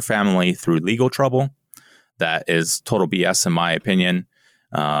to put your family through legal trouble. That is total BS in my opinion.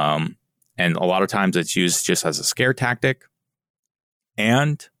 And a lot of times it's used just as a scare tactic.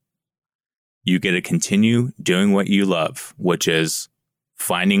 And you get to continue doing what you love, which is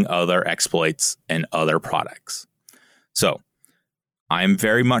finding other exploits and other products. So I'm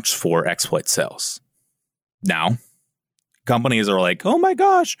very much for exploit sales. Now, companies are like, oh my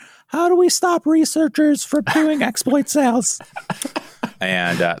gosh, how do we stop researchers from doing exploit sales?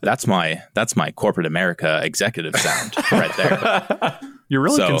 And that's my corporate America executive sound right there. You're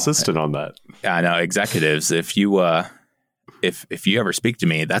really consistent on that. I know, executives. If you ever speak to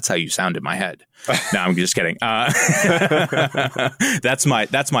me, that's how you sound in my head. No, I'm just kidding. That's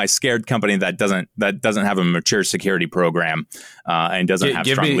my scared company that doesn't have a mature security program and doesn't have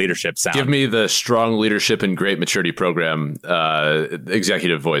strong leadership sound. Give me the strong leadership and great maturity program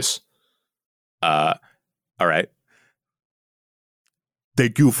executive voice. All right.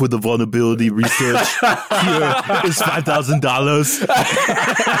 Thank you for the vulnerability research. Here is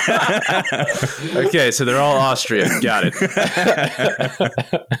 $5,000. Okay, so they're all Austrian. Got it.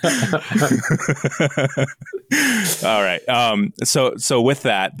 All right. So with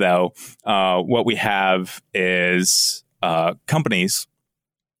that, though, what we have is companies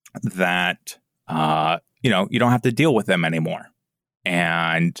that you don't have to deal with them anymore,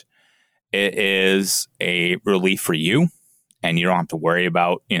 and it is a relief for you, and you don't have to worry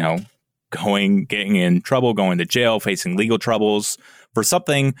about, getting in trouble, going to jail, facing legal troubles for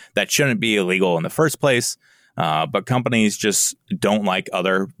something that shouldn't be illegal in the first place. But companies just don't like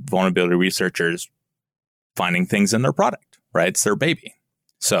other vulnerability researchers finding things in their product, right? It's their baby.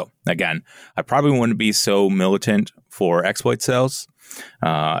 So again, I probably wouldn't be so militant for exploit sales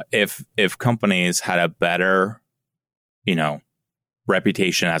if companies had a better,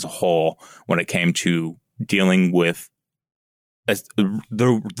 reputation as a whole when it came to dealing with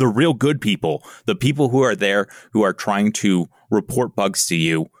the real good people, the people who are there, who are trying to report bugs to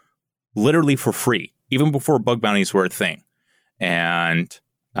you literally for free, even before bug bounties were a thing. And,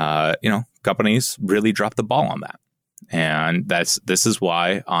 companies really dropped the ball on that. And this is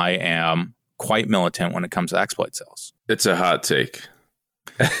why I am quite militant when it comes to exploit sales. It's a hot take.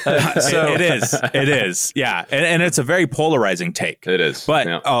 It is. Yeah. And it's a very polarizing take. It is.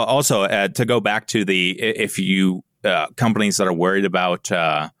 But also to go back to if you companies that are worried about,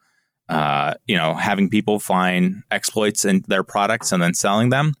 having people find exploits in their products and then selling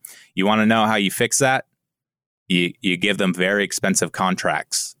them, you want to know how you fix that? You give them very expensive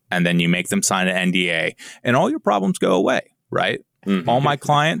contracts, and then you make them sign an NDA, and all your problems go away, right? Mm-hmm. All my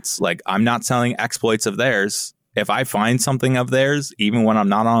clients, I'm not selling exploits of theirs. If I find something of theirs, even when I'm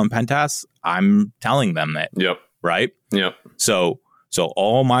not on Pentest, I'm telling them it. Yep. Right? Yep. So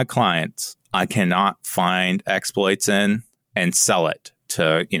all my clients, I cannot find exploits in and sell it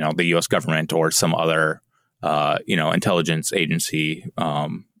to, the U.S. government or some other, intelligence agency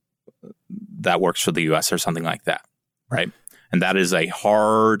that works for the U.S. or something like that, right? And that is a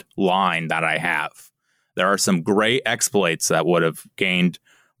hard line that I have. There are some great exploits that would have gained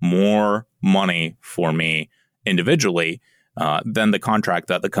more money for me individually than the contract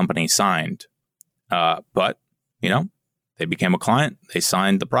that the company signed. But, they became a client. They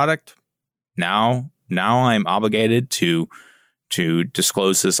signed the product. Now I'm obligated to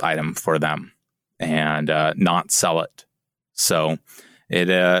disclose this item for them and not sell it. So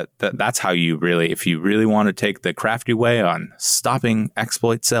that's how you really, if you really want to take the crafty way on stopping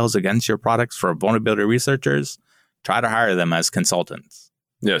exploit sales against your products for vulnerability researchers, try to hire them as consultants.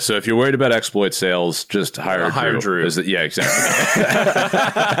 Yeah, so if you're worried about exploit sales, just hire Drew. Yeah, exactly.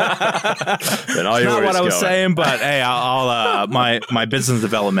 Then all your not what I was saying, but hey, I'll my business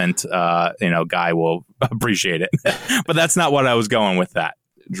development guy will appreciate it. But that's not what I was going with that.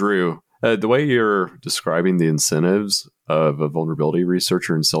 Drew, the way you're describing the incentives of a vulnerability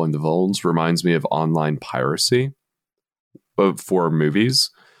researcher and selling the vulns reminds me of online piracy for movies.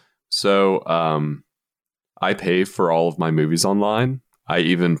 So I pay for all of my movies online. I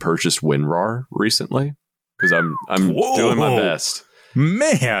even purchased WinRAR recently because I'm doing my best.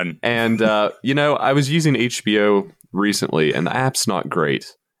 Man. And, I was using HBO recently, and the app's not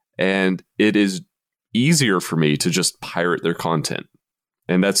great. And it is easier for me to just pirate their content.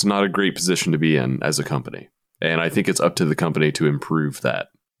 And that's not a great position to be in as a company. And I think it's up to the company to improve that.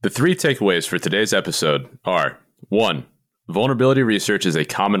 The 3 takeaways for today's episode are: 1, vulnerability research is a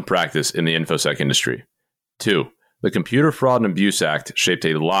common practice in the InfoSec industry. 2, the Computer Fraud and Abuse Act shaped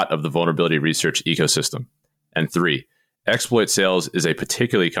a lot of the vulnerability research ecosystem. And 3, exploit sales is a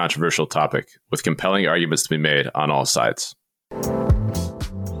particularly controversial topic with compelling arguments to be made on all sides.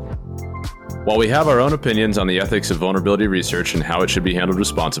 While we have our own opinions on the ethics of vulnerability research and how it should be handled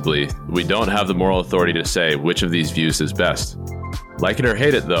responsibly, we don't have the moral authority to say which of these views is best. Like it or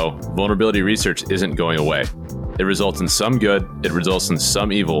hate it, though, vulnerability research isn't going away. It results in some good, it results in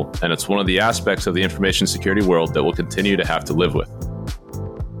some evil, and it's one of the aspects of the information security world that we'll continue to have to live with.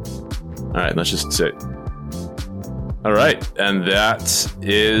 All right, let's just sit. All right, and that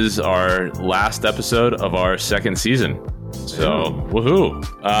is our last episode of our second season. So, woohoo.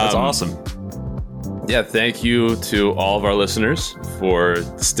 That's awesome. Yeah, thank you to all of our listeners for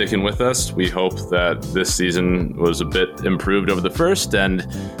sticking with us. We hope that this season was a bit improved over the first, and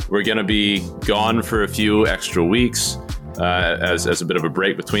we're going to be gone for a few extra weeks as a bit of a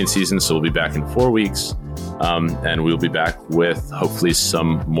break between seasons, so we'll be back in 4 weeks. And we'll be back with hopefully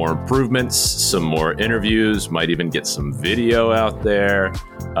some more improvements, some more interviews, might even get some video out there.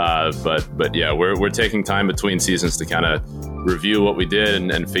 But yeah, we're taking time between seasons to kind of review what we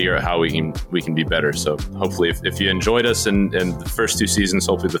did and figure out how we can be better. So hopefully if you enjoyed us in the first 2 seasons,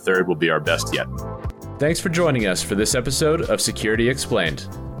 hopefully the third will be our best yet. Thanks for joining us for this episode of Security Explained.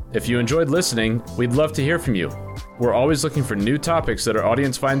 If you enjoyed listening, we'd love to hear from you. We're always looking for new topics that our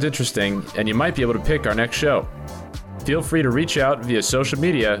audience finds interesting, and you might be able to pick our next show. Feel free to reach out via social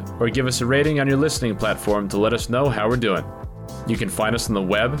media or give us a rating on your listening platform to let us know how we're doing. You can find us on the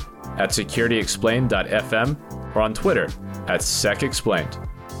web at securityexplained.fm or on Twitter at SecExplained.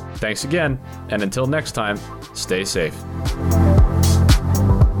 Thanks again, and until next time, stay safe.